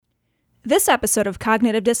This episode of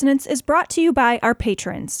Cognitive Dissonance is brought to you by our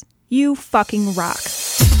patrons. You fucking rock.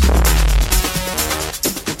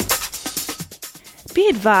 Be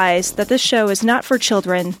advised that this show is not for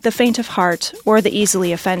children, the faint of heart, or the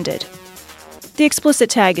easily offended. The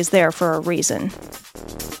explicit tag is there for a reason.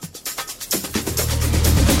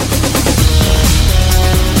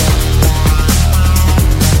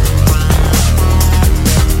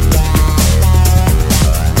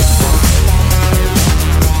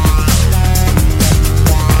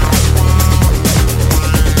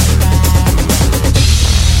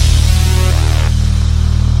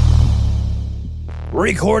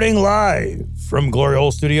 Recording live from Glory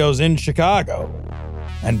Hole Studios in Chicago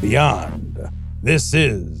and beyond, this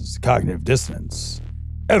is Cognitive Dissonance.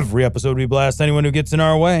 Every episode we blast anyone who gets in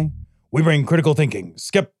our way. We bring critical thinking,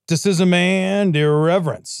 skepticism, and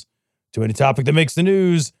irreverence to any topic that makes the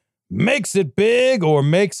news, makes it big, or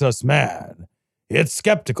makes us mad. It's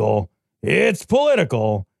skeptical, it's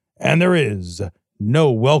political, and there is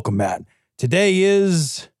no welcome mat. Today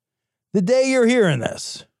is the day you're hearing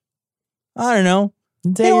this. I don't know.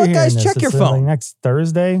 Hey, what, guys, check your phone. Next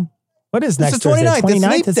Thursday? What is next Thursday? 29th.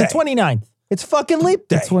 29th? It's the 29th. It's fucking Leap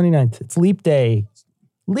Day. It's 29th. It's Leap Day.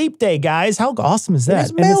 Leap Day, guys. How awesome is that?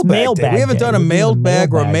 It's Mailbag Day. We haven't done a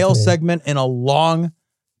mailbag or a mail today. segment in a long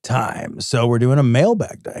time. So we're doing a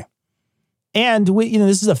Mailbag Day. And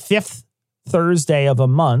this is a fifth Thursday of a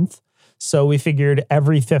month. So we figured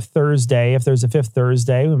every fifth Thursday, if there's a fifth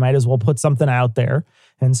Thursday, we might as well put something out there.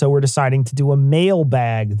 And so we're deciding to do a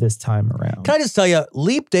mailbag this time around. Can I just tell you,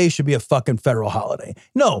 Leap Day should be a fucking federal holiday.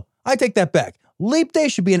 No, I take that back. Leap Day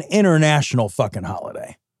should be an international fucking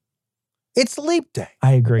holiday. It's Leap Day.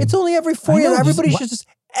 I agree. It's only every 4 years.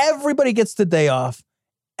 Everybody gets the day off.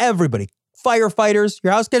 Everybody. Firefighters,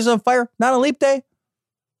 your house catches on fire, not on Leap Day.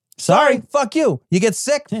 Sorry, fuck you. You get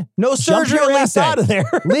sick, no surgery on Leap Day. Out of there.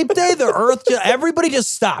 Leap Day, the earth, everybody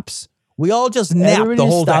just stops. We all just nap Everybody the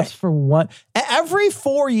whole stops day. for one. Every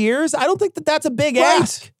 4 years, I don't think that's a big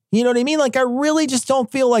ask. You know what I mean? Like, I really just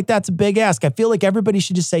don't feel like that's a big ask. I feel like everybody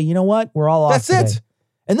should just say, you know what? We're all off That's today. it.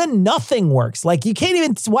 And then nothing works. Like, you can't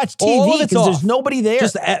even watch TV because there's nobody there.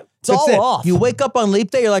 It's all off. You wake up on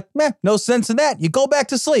Leap Day, you're like, meh, no sense in that. You go back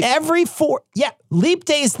to sleep. Leap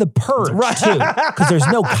Day is the purge, too, because there's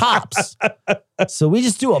no cops. So we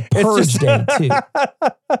just do a purge day, too.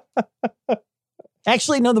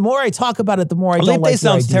 Actually, no, the more I talk about it, the more I don't like Leap Day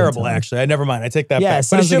sounds idea, terrible, Tony. actually. I never mind. I take that back. It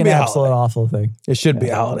sounds should like be an a absolute holiday. awful thing. It should be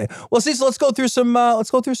a holiday. Well, see, so let's go through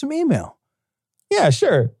some email. Yeah,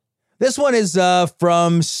 sure. This one is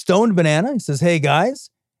from Stoned Banana. He says, hey,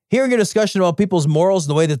 guys, hearing a discussion about people's morals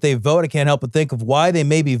and the way that they vote, I can't help but think of why they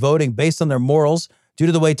may be voting based on their morals due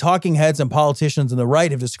to the way talking heads and politicians on the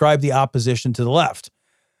right have described the opposition to the left.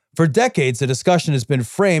 For decades, the discussion has been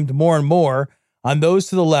framed more and more on those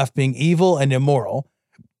to the left being evil and immoral,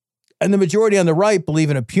 and the majority on the right believe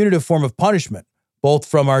in a punitive form of punishment, both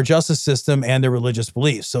from our justice system and their religious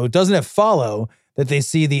beliefs. So doesn't it follow that they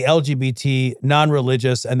see the LGBT,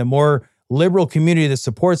 non-religious, and the more liberal community that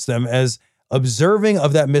supports them as observing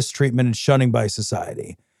of that mistreatment and shunning by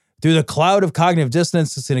society? Through the cloud of cognitive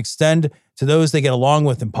dissonance, this can extend to those they get along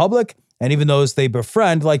with in public, and even those they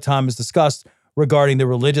befriend, like Tom has discussed regarding the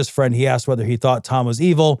religious friend he asked whether he thought Tom was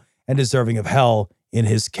evil and deserving of hell in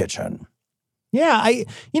his kitchen. Yeah, I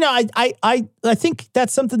think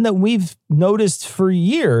that's something that we've noticed for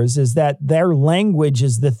years is that their language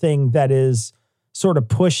is the thing that is sort of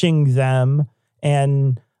pushing them.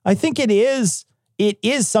 And I think it is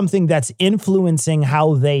something that's influencing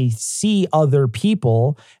how they see other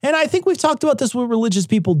people. And I think we've talked about this with religious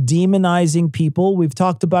people demonizing people. We've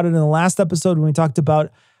talked about it in the last episode when we talked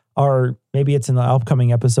about maybe it's in the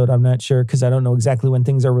upcoming episode. I'm not sure because I don't know exactly when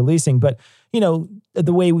things are releasing, but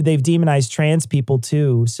the way they've demonized trans people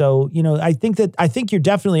too. So, I think you're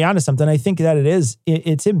definitely onto something. I think that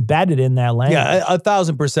it's embedded in that language. Yeah,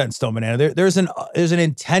 1,000% Stone Banana. There's an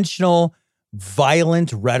intentional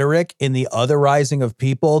violent rhetoric in the otherizing of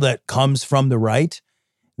people that comes from the right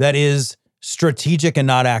that is strategic and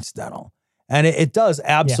not accidental. And it does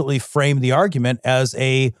absolutely frame the argument as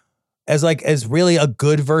really a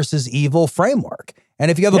good versus evil framework.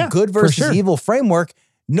 And if you have a good versus evil framework,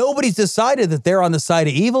 nobody's decided that they're on the side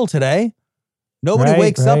of evil today. Nobody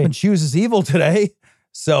wakes up and chooses evil today.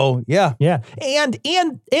 So, yeah. Yeah. And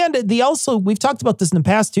we've talked about this in the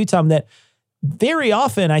past too, Tom, that very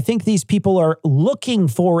often, I think these people are looking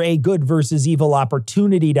for a good versus evil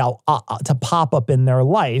opportunity to pop up in their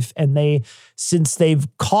life. And since they've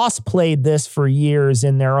cosplayed this for years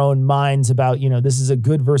in their own minds about, this is a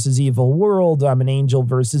good versus evil world. I'm an angel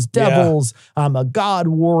versus devils. Yeah. I'm a god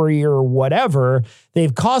warrior or whatever.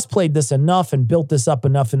 They've cosplayed this enough and built this up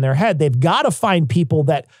enough in their head. They've got to find people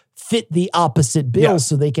that fit the opposite bill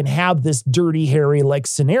so they can have this Dirty Harry like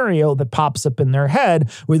scenario that pops up in their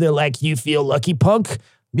head where they're like, you feel lucky, punk?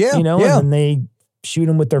 Yeah. And then they shoot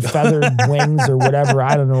them with their feathered wings or whatever.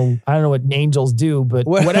 I don't know what angels do, but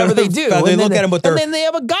whatever they do. They look at them with their... And then they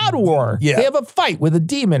have a god war. Yeah. They have a fight with a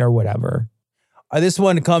demon or whatever. This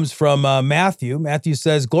one comes from Matthew. Matthew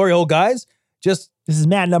says, glory hole, guys. This is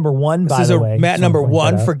Matt number 1, by the way. Matt number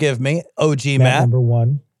 1, forgive me. OG Matt. Number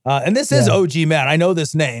 1. And this is OG Matt. I know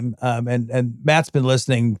this name. And Matt's been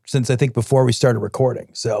listening since I think before we started recording.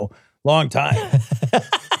 So long time.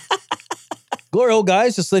 Glory hole,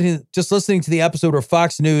 guys. Just listening to the episode where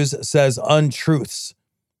Fox News says untruths.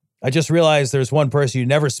 I just realized there's one person you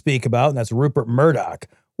never speak about, and that's Rupert Murdoch.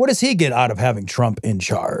 What does he get out of having Trump in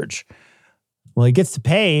charge? Well, he gets to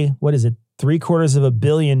pay, what is it, $750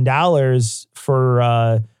 million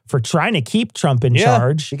for trying to keep Trump in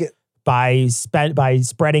charge. By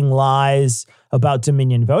spreading lies about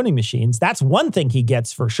Dominion voting machines. That's one thing he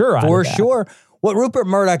gets for sure. For sure. What Rupert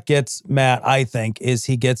Murdoch gets, Matt, I think, is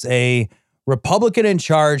he gets a Republican in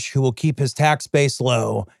charge who will keep his tax base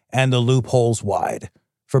low and the loopholes wide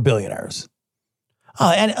for billionaires.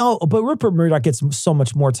 But Rupert Murdoch gets so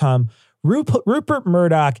much more, Tom. Rupert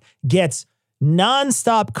Murdoch gets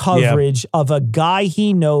nonstop coverage of a guy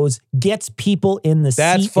he knows, gets people in the seat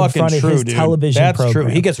in front of his television program. That's true.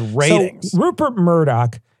 He gets ratings. So Rupert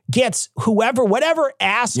Murdoch gets whatever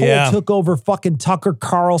asshole took over fucking Tucker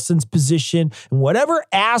Carlson's position, and whatever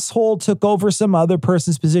asshole took over some other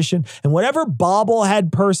person's position, and whatever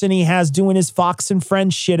bobblehead person he has doing his Fox and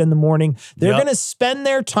Friends shit in the morning, they're going to spend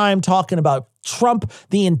their time talking about Trump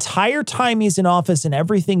the entire time he's in office and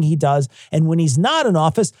everything he does. And when he's not in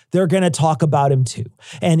office, they're going to talk about him too.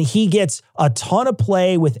 And he gets a ton of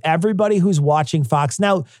play with everybody who's watching Fox.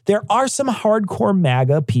 Now, there are some hardcore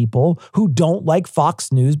MAGA people who don't like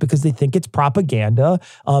Fox News because they think it's propaganda.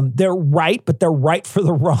 They're right, but they're right for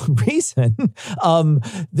the wrong reason.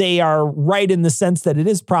 They are right in the sense that it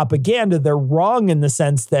is propaganda. They're wrong in the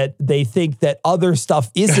sense that they think that other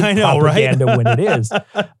stuff isn't propaganda when it is.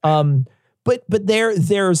 But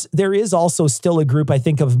there is also still a group, I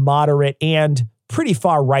think, of moderate and pretty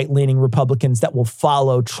far right-leaning Republicans that will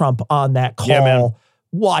follow Trump on that call,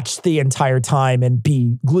 watch the entire time, and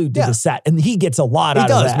be glued to the set. And he gets a lot out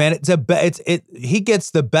of that. He does, man. He gets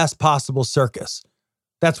the best possible circus.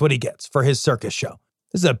 That's what he gets for his circus show.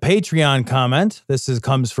 This is a Patreon comment.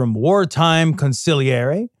 Comes from Wartime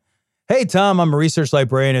Conciliary. Hey, Tom, I'm a research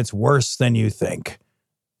librarian. It's worse than you think.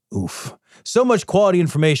 Oof. So much quality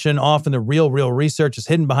information, often the real research is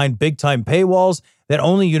hidden behind big-time paywalls that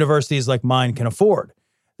only universities like mine can afford.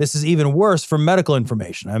 This is even worse for medical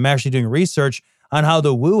information. I'm actually doing research on how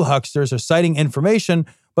the woo hucksters are citing information,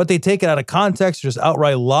 but they take it out of context or just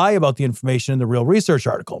outright lie about the information in the real research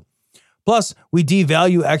article. Plus, we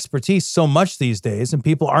devalue expertise so much these days, and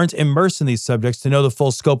people aren't immersed in these subjects to know the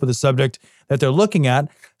full scope of the subject that they're looking at,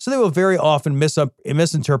 so they will very often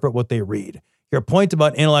misinterpret what they read. Your point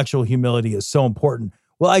about intellectual humility is so important.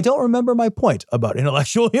 Well, I don't remember my point about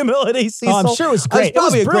intellectual humility, Cecil. I'm sure it was great. It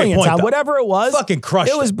was brilliant, Tom. Whatever it was. Fucking crushed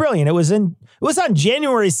it. It was brilliant. It was on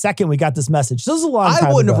January 2nd we got this message. This was a long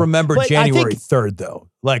time I wouldn't ago. have remembered January 3rd, though.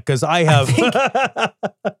 Because I have...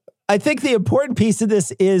 I think the important piece of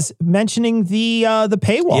this is mentioning the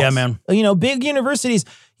paywalls. Yeah, man. Big universities,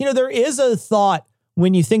 there is a thought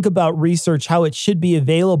when you think about research, how it should be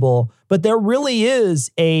available, but there really is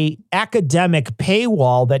a academic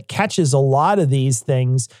paywall that catches a lot of these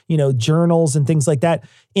things, journals and things like that.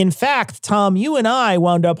 In fact, Tom, you and I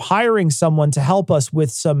wound up hiring someone to help us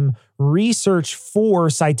with some research for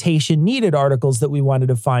citation needed articles that we wanted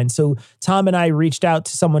to find. So Tom and I reached out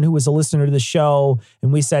to someone who was a listener to the show,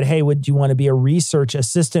 and we said, hey, would you want to be a research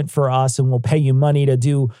assistant for us? And we'll pay you money to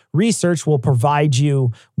do research. We'll provide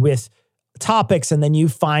you with topics, and then you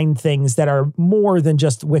find things that are more than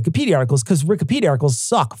just Wikipedia articles, because Wikipedia articles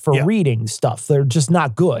suck for reading stuff. They're just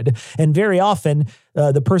not good. And very often,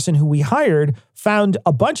 the person who we hired found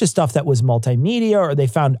a bunch of stuff that was multimedia, or they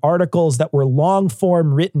found articles that were long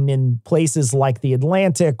form written in places like The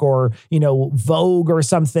Atlantic or, Vogue or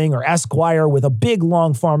something, or Esquire with a big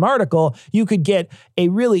long form article. You could get a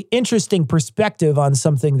really interesting perspective on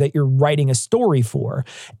something that you're writing a story for.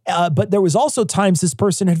 But there was also times this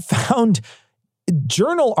person had found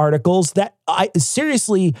journal articles that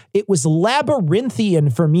seriously, it was labyrinthian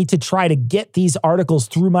for me to try to get these articles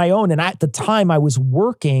through my own. And at the time I was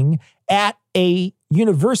working at a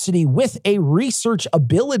university with a research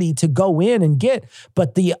ability to go in and get,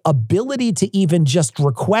 but the ability to even just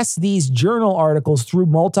request these journal articles through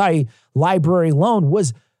multi-library loan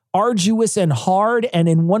was arduous and hard. And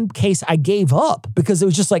in one case I gave up because it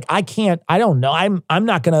was just like, I don't know. I'm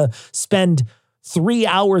not going to spend 3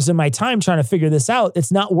 hours of my time trying to figure this out.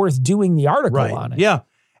 It's not worth doing the article on it. Yeah.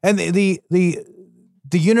 And the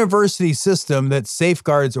university system that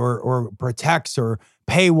safeguards or protects or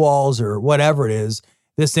paywalls or whatever it is,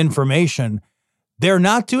 this information, they're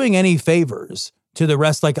not doing any favors to the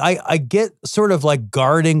rest. Like I get sort of like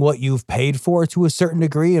guarding what you've paid for to a certain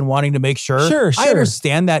degree and wanting to make sure. Sure. I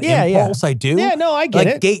understand that impulse. I do. Yeah, no, I get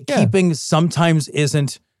it. Gatekeeping sometimes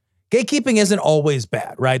gatekeeping isn't always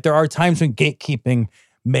bad, right? There are times when gatekeeping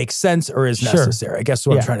makes sense or is necessary. I guess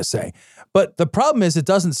what I'm trying to say. But the problem is it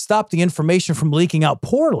doesn't stop the information from leaking out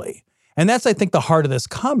poorly. And that's, I think, the heart of this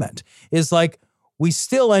comment is like, we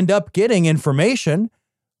still end up getting information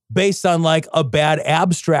based on like a bad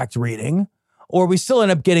abstract reading, or we still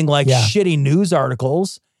end up getting like shitty news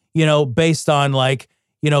articles, based on like,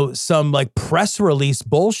 some like press release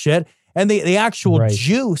bullshit. And the actual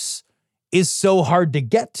juice is so hard to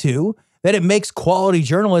get to that it makes quality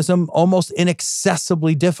journalism almost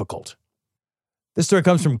inaccessibly difficult. This story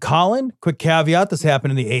comes from Colin. Quick caveat, this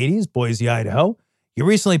happened in the 80s, Boise, Idaho. You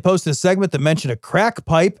recently posted a segment that mentioned a crack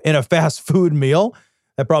pipe in a fast food meal.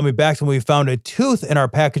 That brought me back to when we found a tooth in our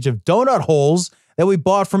package of donut holes that we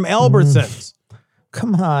bought from Albertsons.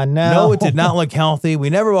 Come on now. No, it did not look healthy. We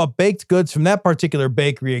never bought baked goods from that particular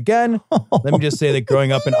bakery again. Let me just say that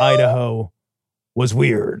growing up in Idaho was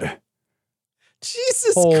weird.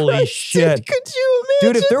 Jesus Holy Christ, shit. Dude, could you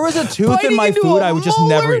imagine? Dude, if there was a tooth in my food, I would just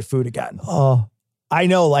never eat food again. Oh, I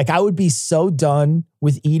know. Like, I would be so done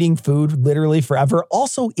with eating food literally forever.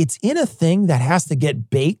 Also, it's in a thing that has to get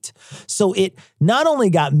baked. So it not only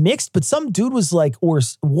got mixed, but some dude was like, or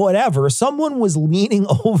whatever, someone was leaning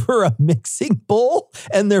over a mixing bowl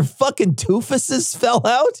and their fucking toofuses fell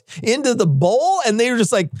out into the bowl. And they were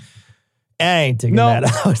just like, I ain't taking that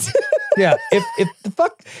out. Yeah, if the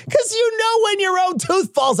fuck, because when your own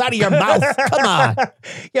tooth falls out of your mouth. Come on.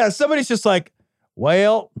 Yeah, somebody's just like,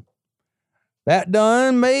 well, that's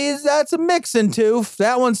a mixing tooth.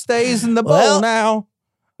 That one stays in the bowl now.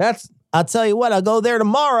 I'll tell you what, I'll go there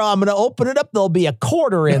tomorrow. I'm going to open it up. There'll be a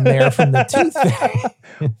quarter in there from the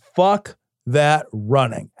tooth. Fuck that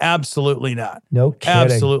running. Absolutely not. No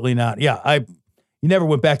kidding. Absolutely not. Yeah, you never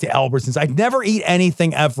went back to Albertsons. I'd never eat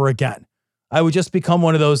anything ever again. I would just become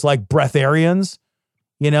one of those like breatharians,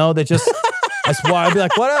 that just, that's why I'd be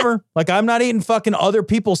like, whatever. Like, I'm not eating fucking other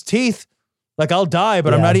people's teeth. Like, I'll die,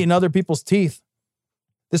 but I'm not eating other people's teeth.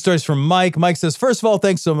 This story's from Mike. Mike says, first of all,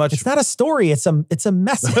 thanks so much. It's not a story. It's a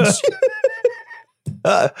message.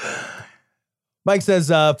 Mike says,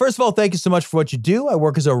 first of all, thank you so much for what you do. I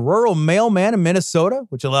work as a rural mailman in Minnesota,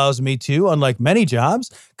 which allows me to, unlike many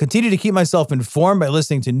jobs, continue to keep myself informed by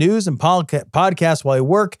listening to news and podcasts while I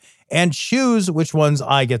work and choose which ones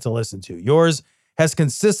I get to listen to. Yours has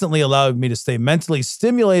consistently allowed me to stay mentally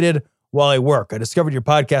stimulated while I work. I discovered your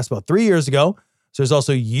podcast about 3 years ago, so there's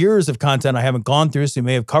also years of content I haven't gone through, so you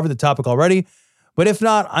may have covered the topic already. But if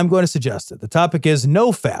not, I'm going to suggest it. The topic is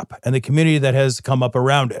NoFap and the community that has come up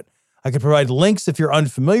around it. I could provide links if you're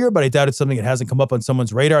unfamiliar, but I doubt it's something that hasn't come up on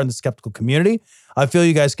someone's radar in the skeptical community. I feel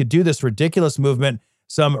you guys could do this ridiculous movement,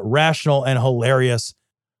 some rational and hilarious.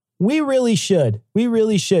 We really should. We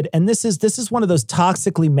really should. And this is one of those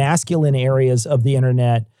toxically masculine areas of the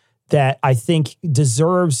internet that I think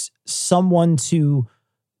deserves someone to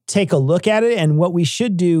take a look at it. And what we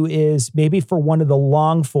should do is maybe for one of the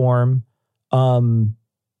long form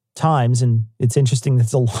times, and it's interesting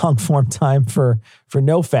that's a long form time for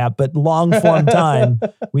NoFap, but long form time,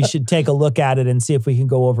 we should take a look at it and see if we can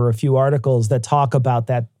go over a few articles that talk about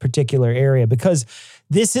that particular area, because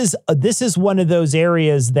this is one of those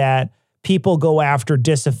areas that people go after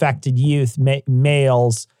disaffected youth,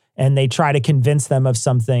 males, and they try to convince them of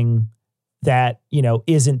something that,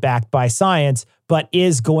 isn't backed by science, but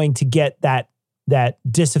is going to get that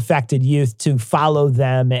disaffected youth to follow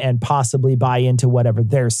them and possibly buy into whatever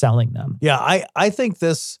they're selling them. Yeah, I think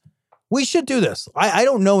we should do this. I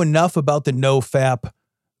don't know enough about the NoFap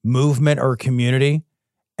movement or community,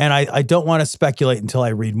 and I don't want to speculate until I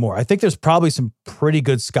read more. I think there's probably some pretty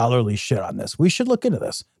good scholarly shit on this. We should look into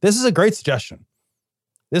this. This is a great suggestion.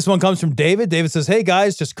 This one comes from David. David says, hey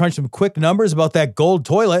guys, just crunch some quick numbers about that gold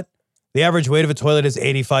toilet. The average weight of a toilet is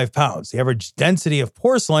 85 pounds. The average density of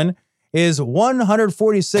porcelain is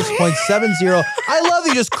 146.70. I love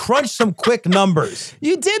you just crunched some quick numbers.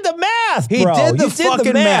 You did the math, bro. He did the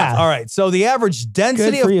fucking math. All right, so the average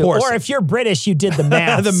density of porcelain. Or if you're British, you did the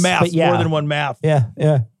math. The math, more than one math. Yeah.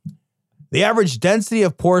 The average density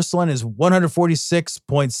of porcelain is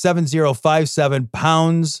 146.7057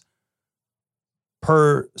 pounds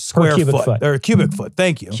per square foot. Or cubic foot,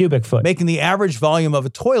 thank you. Cubic foot. Making the average volume of a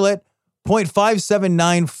toilet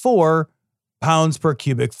 0.5794 pounds per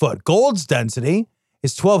cubic foot. Gold's density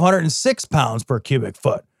is 1,206 pounds per cubic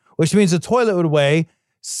foot, which means the toilet would weigh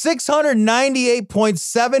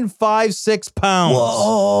 698.756 pounds.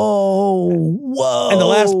 Whoa. And the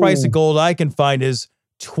last price of gold I can find is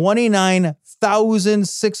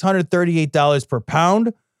 $29,638 per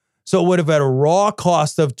pound. So it would have had a raw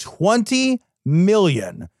cost of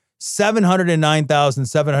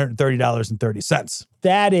 $20,709,730.30.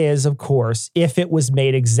 That is, of course, if it was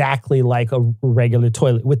made exactly like a regular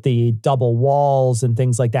toilet with the double walls and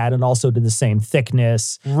things like that, and also to the same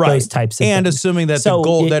thickness, those types of and things. Assuming that the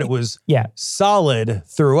gold, that it was solid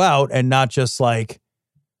throughout and not just like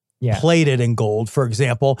plated in gold, for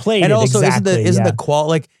example. Plated, and also exactly, isn't the quality,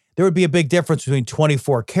 like there would be a big difference between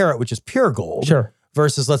 24 karat, which is pure gold. Sure.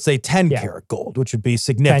 Versus, let's say, 10 karat gold, which would be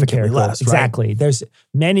significantly less. Exactly. Right? There's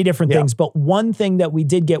many different things. But one thing that we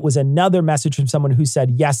did get was another message from someone who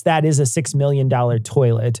said, yes, that is a $6 million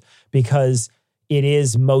toilet because it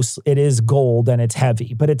is gold and it's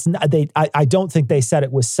heavy. But it's not, I don't think they said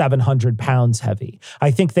it was 700 pounds heavy.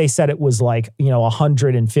 I think they said it was like,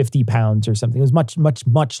 150 pounds or something. It was much, much,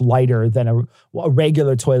 much lighter than a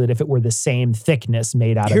regular toilet if it were the same thickness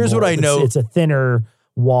made out of Here's gold. what I know. It's a thinner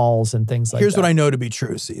walls and things like that. Here's what I know to be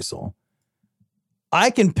true, Cecil. I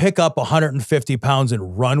can pick up 150 pounds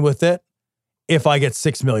and run with it if I get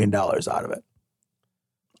 $6 million out of it.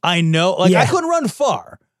 I know, I couldn't run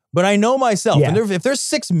far, but I know myself. Yeah. And if there's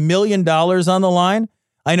 $6 million on the line,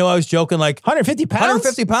 I know I was joking, like 150 pounds?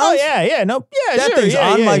 150 pounds? Oh, yeah. No, yeah, that thing's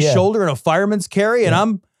on my shoulder in a fireman's carry,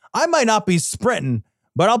 and I might not be sprinting,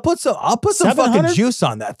 but I'll put some fucking juice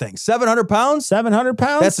on that thing. 700 pounds? 700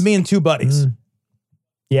 pounds? That's me and two buddies.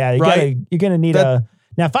 Yeah, you're going to need now,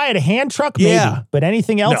 if I had a hand truck, maybe, but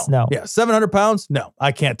anything else, no. Yeah, 700 pounds? No,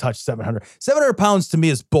 I can't touch 700. 700 pounds to me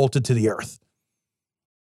is bolted to the earth.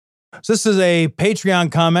 So this is a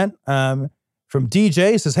Patreon comment from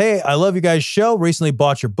DJ. He says, hey, I love you guys' show. Recently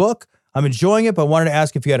bought your book. I'm enjoying it, but wanted to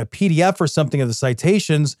ask if you had a PDF or something of the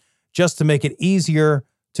citations just to make it easier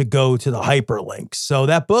to go to the hyperlinks. So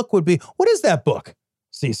that book would be, what is that book,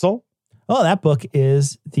 Cecil? Oh, that book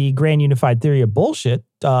is The Grand Unified Theory of Bullshit,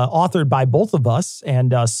 authored by both of us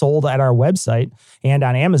and sold at our website and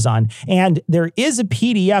on Amazon. And there is a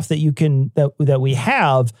PDF that you can that we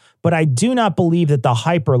have, but I do not believe that the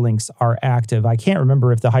hyperlinks are active. I can't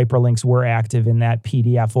remember if the hyperlinks were active in that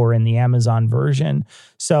PDF or in the Amazon version.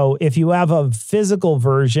 So if you have a physical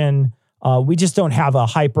version, we just don't have a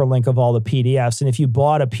hyperlink of all the PDFs. And if you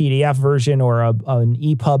bought a PDF version or an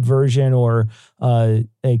EPUB version or a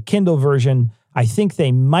Kindle version, I think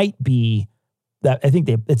they might be that. I think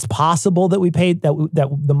it's possible that we paid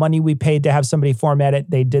that the money we paid to have somebody format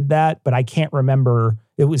it, they did that, but I can't remember.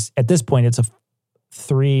 It was at this point, it's a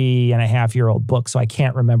 3.5-year-old book, so I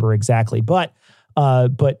can't remember exactly. But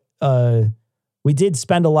we did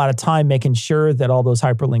spend a lot of time making sure that all those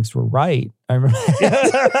hyperlinks were right. I remember.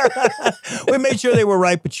 We made sure they were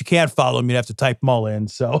right, but you can't follow them. You'd have to type them all in.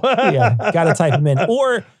 So yeah, got to type them in.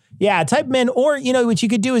 Or type them in. Or, what you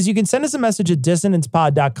could do is you can send us a message at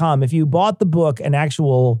dissonancepod.com. If you bought the book, an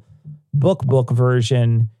actual book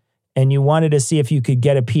version, and you wanted to see if you could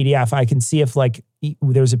get a PDF, I can see if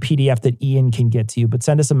there's a PDF that Ian can get to you. But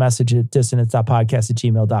send us a message at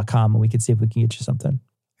dissonance.podcast@gmail.com and we can see if we can get you something.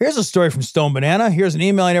 Here's a story from Stone Banana. Here's an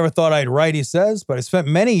email I never thought I'd write, he says, but I spent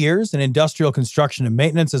many years in industrial construction and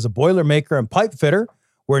maintenance as a boiler maker and pipe fitter,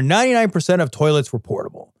 where 99% of toilets were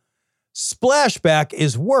portable. Splashback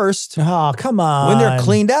is worst when they're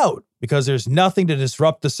cleaned out because there's nothing to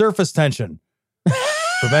disrupt the surface tension,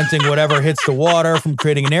 preventing whatever hits the water from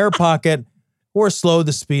creating an air pocket or slow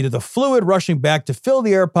the speed of the fluid rushing back to fill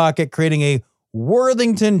the air pocket, creating a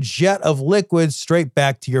Worthington jet of liquid straight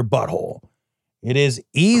back to your butthole. It is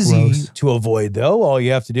easy to avoid, though. All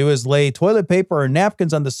you have to do is lay toilet paper or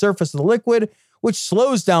napkins on the surface of the liquid, which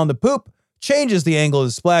slows down the poop, changes the angle of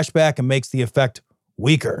the splashback, and makes the effect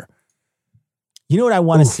weaker. You know what I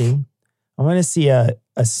want to see? I want to see a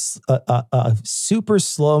super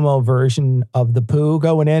slow-mo version of the poo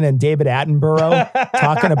going in and David Attenborough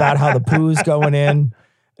talking about how the poo's going in.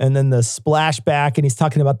 And then the splashback, and he's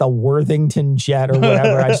talking about the Worthington jet or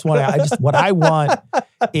whatever. What I want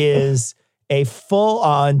is a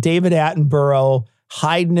full-on David Attenborough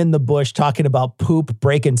hiding in the bush talking about poop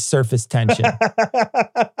breaking surface tension.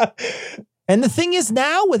 And the thing is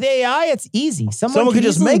now with AI, it's easy. Someone could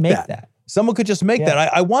just make that. Someone could just make that.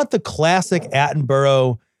 I want the classic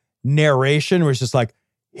Attenborough narration where it's just like,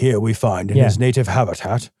 here we find in his native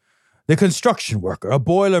habitat, the construction worker, a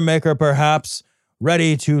boilermaker perhaps,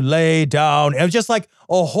 ready to lay down. It was just like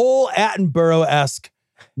a whole Attenborough-esque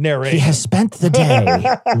narration. He has spent the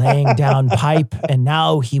day laying down pipe, and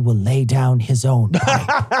now he will lay down his own pipe.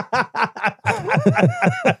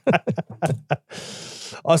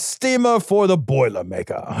 A steamer for the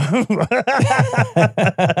Boilermaker.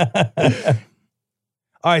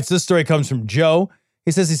 All right, so this story comes from Joe.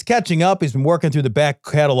 He says he's catching up. He's been working through the back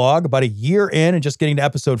catalog about a year in and just getting to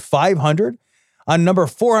episode 500. On number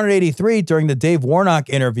 483, during the Dave Warnock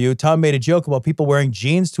interview, Tom made a joke about people wearing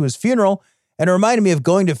jeans to his funeral, and it reminded me of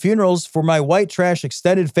going to funerals for my white trash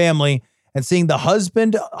extended family and seeing the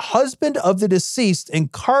husband of the deceased in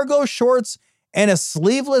cargo shorts and a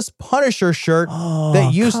sleeveless Punisher shirt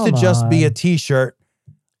that used to just be a t-shirt.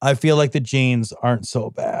 I feel like the jeans aren't so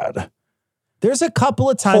bad. There's a couple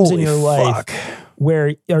of times in your life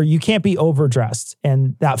where you can't be overdressed,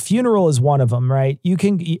 and that funeral is one of them, right? You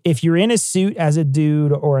can, if you're in a suit as a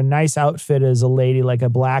dude or a nice outfit as a lady, like a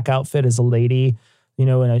black outfit as a lady, you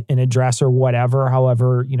know, in a dress or whatever,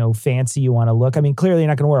 however, you know, fancy you want to look. I mean, clearly you're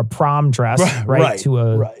not going to wear a prom dress, right?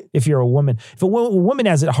 If you're a woman. If a woman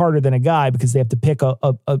has it harder than a guy because they have to pick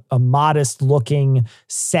a modest looking,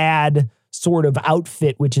 sad sort of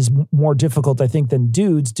outfit, which is more difficult, I think, than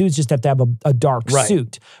dudes. Dudes just have to have a dark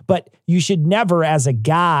suit. But you should never, as a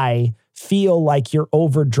guy, feel like you're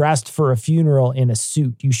overdressed for a funeral in a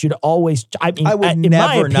suit. You should always, I would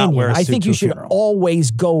never not wear a suit. I think you should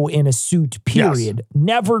always go in a suit, period. Yes.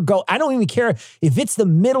 Never go. I don't even care if it's the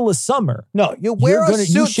middle of summer. No, you wear a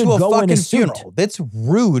suit to a fucking funeral. It's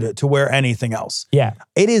rude to wear anything else. Yeah.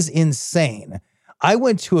 It is insane. I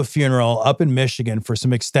went to a funeral up in Michigan for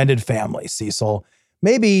some extended family, Cecil,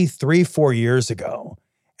 maybe 3-4 years ago.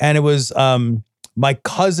 And it was my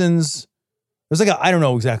cousin's, it was like, I don't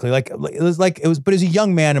know exactly, but it was a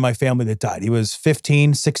young man in my family that died. He was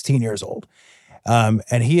 15, 16 years old.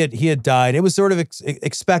 And he had died. It was sort of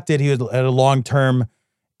expected. He had a long-term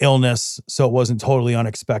illness, so it wasn't totally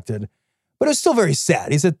unexpected. But it was still very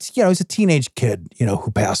sad. He's a teenage kid,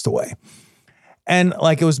 who passed away. And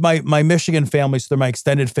like, it was my Michigan family, so they're my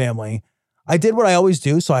extended family. I did what I always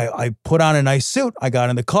do. So I put on a nice suit. I got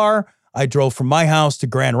in the car. I drove from my house to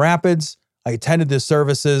Grand Rapids. I attended the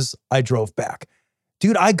services. I drove back.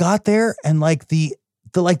 Dude, I got there and like the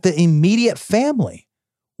immediate family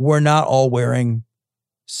were not all wearing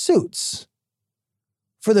suits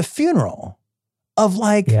for the funeral of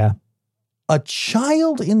a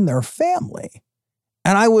child in their family.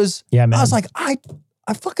 And I was like,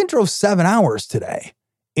 I fucking drove 7 hours today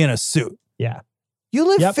in a suit. Yeah.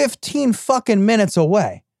 You live 15 fucking minutes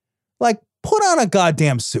away. Like, put on a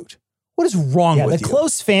goddamn suit. What is wrong with you? The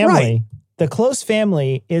close family, the close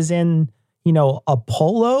family is in, a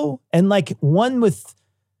polo and like one with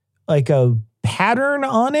like a pattern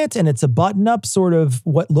on it. And it's a button up sort of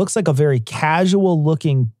what looks like a very casual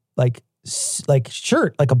looking, like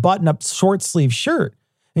shirt, like a button up short sleeve shirt.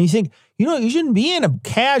 And you think, you shouldn't be in a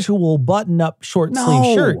casual button-up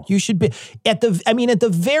short-sleeve shirt. You should be at the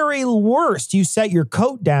very worst, you set your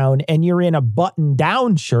coat down and you're in a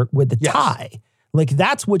button-down shirt with a tie. Like,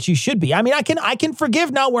 that's what you should be. I mean, I can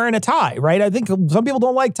forgive not wearing a tie, right? I think some people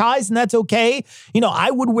don't like ties, and that's okay.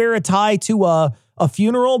 I would wear a tie to a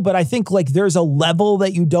funeral, but I think like there's a level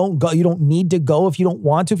that you don't go. You don't need to go if you don't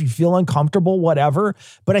want to, if you feel uncomfortable, whatever.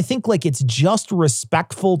 But I think like it's just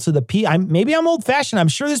respectful to the people. Maybe I'm old fashioned. I'm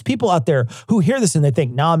sure there's people out there who hear this and they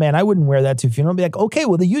think, nah, man, I wouldn't wear that to a funeral. I'll be like, okay,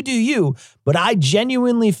 well, you do you. But I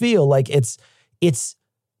genuinely feel like it's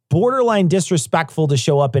borderline disrespectful to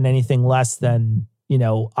show up in anything less than,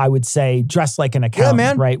 I would say dress like an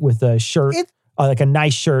accountant, right? With a shirt. Like a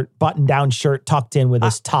nice shirt, button-down shirt tucked in with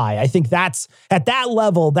his tie. I think that's, at that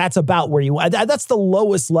level, that's about where that's the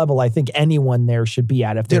lowest level I think anyone there should be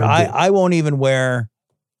at. If they're I won't even wear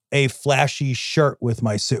a flashy shirt with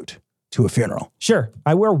my suit to a funeral. Sure.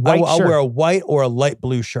 I wear white I'll shirt. wear a white or a light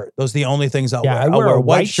blue shirt. Those are the only things I'll wear. I'll wear a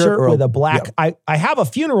white shirt with a black, I have a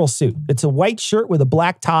funeral suit. It's a white shirt with a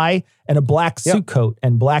black tie and a black suit coat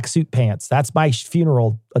and black suit pants. That's my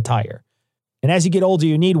funeral attire. And as you get older,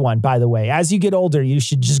 you need one, by the way. As you get older, you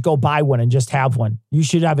should just go buy one and just have one. You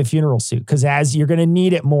should have a funeral suit because as you're going to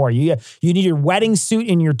need it more. You need your wedding suit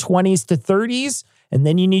in your 20s to 30s, and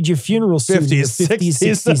then you need your funeral suit in your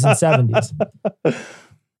 50s, 60s, and 70s.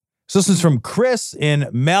 So this is from Chris in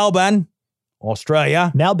Melbourne,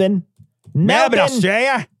 Australia. Melbourne,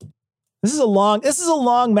 Australia. This is a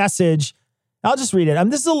long message. I'll just read it.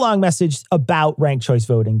 This is a long message about ranked choice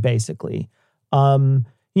voting, basically.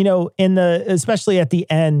 Especially at the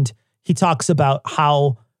end, he talks about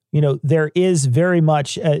how, there is very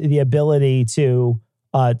much the ability to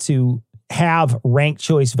have ranked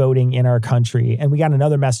choice voting in our country. And we got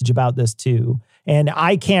another message about this too. And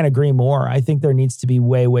I can't agree more. I think there needs to be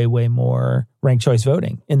way, way, way more ranked choice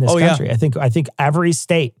voting in this country. Yeah. I think every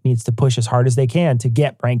state needs to push as hard as they can to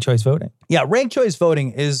get ranked choice voting. Yeah, ranked choice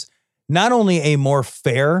voting is not only a more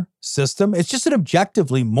fair system, it's just an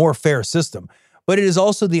objectively more fair system, but it is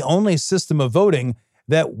also the only system of voting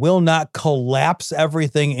that will not collapse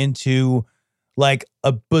everything into like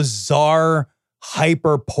a bizarre,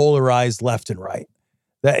 hyper-polarized left and right.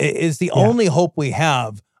 That is the only hope we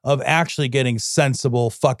have of actually getting sensible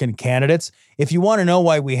fucking candidates. If you want to know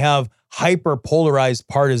why we have hyper-polarized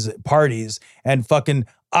parties and fucking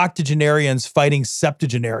octogenarians fighting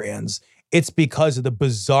septuagenarians, it's because of the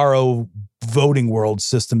bizarro voting world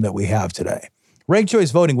system that we have today. Ranked choice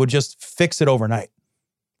voting would just fix it overnight.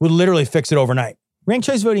 Would literally fix it overnight. Ranked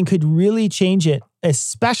choice voting could really change it,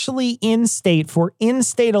 especially for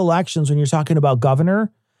in-state elections when you're talking about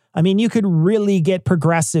governor. I mean, you could really get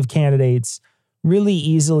progressive candidates really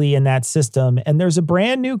easily in that system. And there's a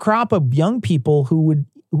brand new crop of young people who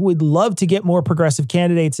would love to get more progressive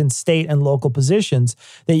candidates in state and local positions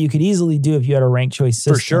that you could easily do if you had a ranked choice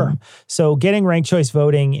system. For sure. So getting ranked choice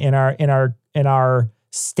voting in our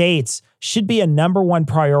states should be a number one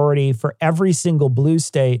priority for every single blue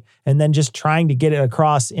state, and then just trying to get it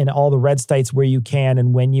across in all the red states where you can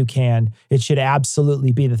and when you can. It should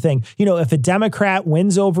absolutely be the thing. If a Democrat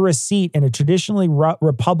wins over a seat in a traditionally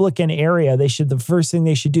Republican area, the first thing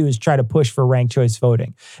they should do is try to push for ranked choice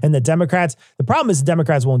voting. And the problem is the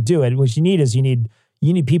Democrats won't do it. What you need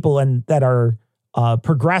people that are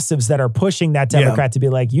progressives that are pushing that Democrat to be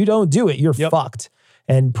like, you don't do it, you're fucked.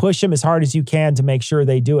 And push them as hard as you can to make sure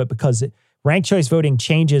they do it, because ranked choice voting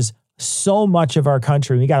changes so much of our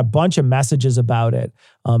country. We got a bunch of messages about it,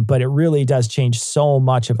 but it really does change so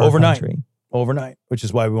much of our country. Overnight, which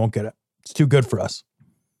is why we won't get it. It's too good for us.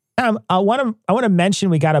 I want to mention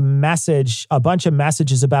we got a bunch of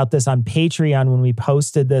messages about this on Patreon when we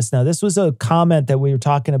posted this. Now, this was a comment that we were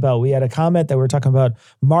talking about. We had a comment that we were talking about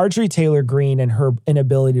Marjorie Taylor Greene and her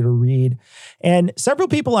inability to read. And several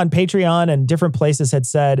people on Patreon and different places had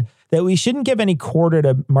said that we shouldn't give any quarter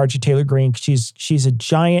to Marjorie Taylor Greene. She's a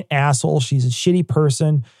giant asshole. She's a shitty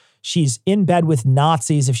person. She's in bed with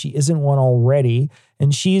Nazis if she isn't one already.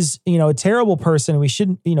 And she's, a terrible person. We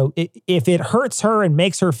shouldn't, if it hurts her and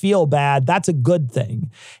makes her feel bad, that's a good thing.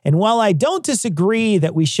 And while I don't disagree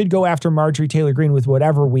that we should go after Marjorie Taylor Greene with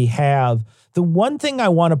whatever we have, the one thing I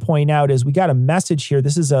want to point out is we got a message here.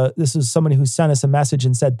 This is someone who sent us a message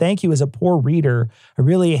and said, "Thank you as a poor reader. I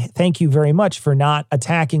really thank you very much for not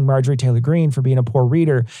attacking Marjorie Taylor Greene for being a poor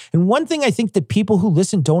reader." And one thing I think that people who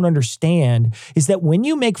listen don't understand is that when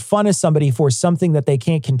you make fun of somebody for something that they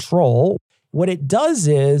can't control, what it does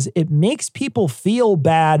is it makes people feel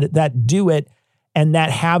bad that do it and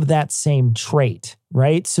that have that same trait,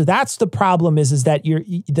 right? So that's the problem is that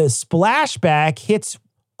the splashback hits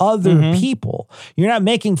other people. You're not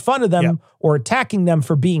making fun of them or attacking them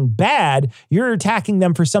for being bad. You're attacking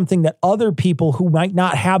them for something that other people who might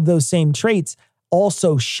not have those same traits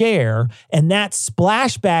also share. And that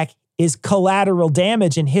splashback is collateral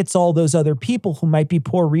damage and hits all those other people who might be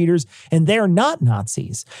poor readers and they're not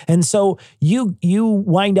Nazis. And so you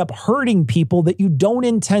wind up hurting people that you don't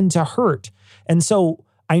intend to hurt. And so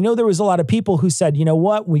I know there was a lot of people who said, you know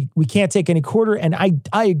what, we can't take any quarter. And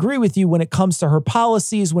I agree with you when it comes to her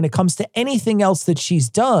policies, when it comes to anything else that she's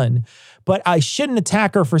done, but I shouldn't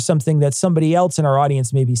attack her for something that somebody else in our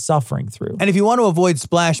audience may be suffering through. And if you want to avoid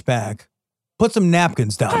splashback, put some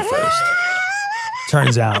napkins down first.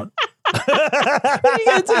 Turns out.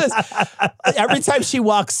 Every time she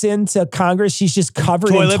walks into Congress, she's just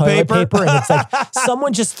covered in toilet paper. And it's like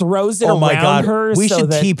someone just throws it around her. We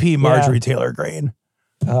should TP Marjorie Taylor Greene.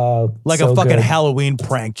 Like so a fucking Halloween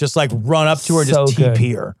prank. Just like run up to her and just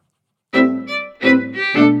TP her.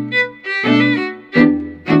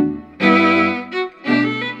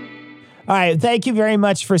 All right. Thank you very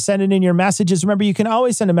much for sending in your messages. Remember, you can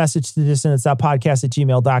always send a message to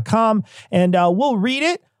dissonance.podcast@gmail.com and we'll read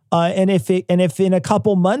it. And if in a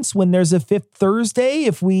couple months when there's a fifth Thursday,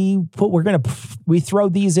 we throw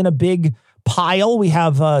these in a big pile. We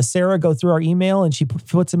have Sarah go through our email and she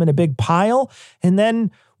puts them in a big pile, and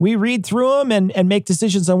then we read through them and make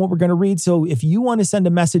decisions on what we're going to read. So if you want to send a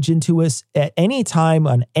message into us at any time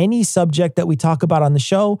on any subject that we talk about on the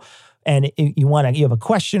show, and you have a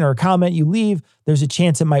question or a comment you leave, there's a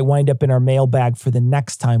chance it might wind up in our mailbag for the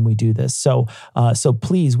next time we do this. So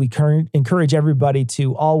please, we encourage everybody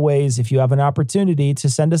to always, if you have an opportunity, to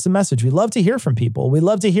send us a message. We love to hear from people. We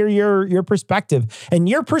love to hear your perspective. And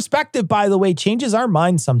your perspective, by the way, changes our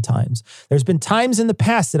mind sometimes. There's been times in the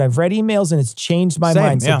past that I've read emails and it's changed my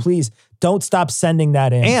mind. So please don't stop sending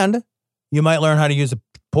that in. And you might learn how to use a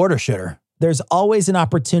porter shitter. There's always an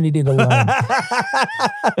opportunity to learn.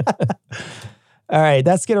 All right,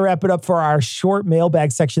 that's going to wrap it up for our short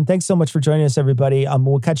mailbag section. Thanks so much for joining us, everybody.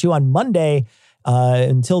 We'll catch you on Monday.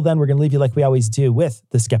 Until then, we're going to leave you like we always do with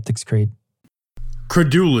the Skeptic's Creed.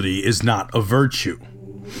 Credulity is not a virtue.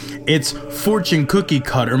 It's fortune cookie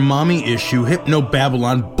cutter, mommy issue,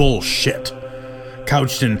 hypno-Babylon bullshit.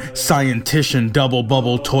 Couched in scientician, double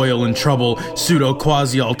bubble, toil and trouble, pseudo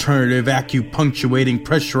quasi alternative, acupunctuating,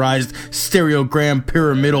 pressurized, stereogram,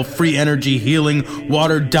 pyramidal, free energy healing,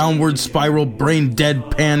 water downward spiral, brain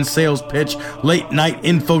deadpan sales pitch, late night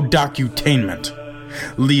info docutainment.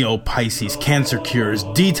 Leo, Pisces, cancer cures,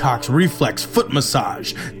 detox, reflex, foot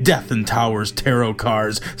massage, death and towers, tarot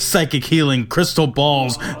cards, psychic healing, crystal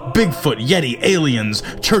balls, Bigfoot, Yeti, aliens,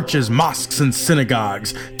 churches, mosques and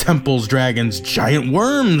synagogues, temples, dragons, giant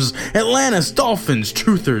worms, Atlantis, dolphins,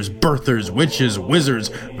 truthers, birthers, witches, wizards,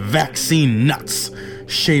 vaccine nuts,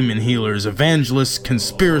 shaman healers, evangelists,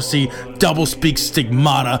 conspiracy, doublespeak,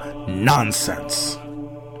 stigmata, nonsense.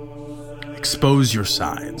 Expose your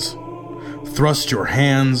sides. Thrust your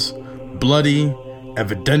hands, bloody,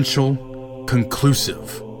 evidential,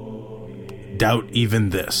 conclusive. Doubt even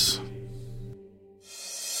this.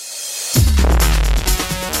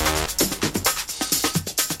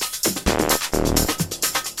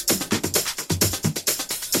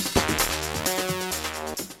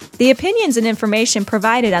 The opinions and information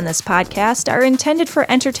provided on this podcast are intended for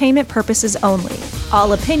entertainment purposes only.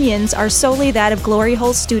 All opinions are solely that of Glory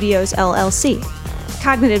Hole Studios, LLC.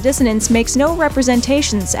 Cognitive Dissonance makes no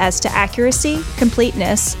representations as to accuracy,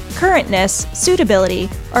 completeness, currentness, suitability,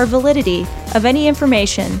 or validity of any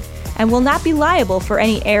information, and will not be liable for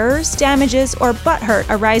any errors, damages, or butthurt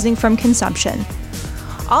arising from consumption.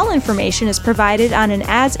 All information is provided on an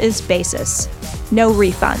as-is basis. No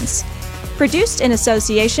refunds. Produced in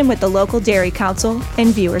association with the local Dairy Council and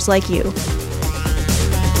viewers like you.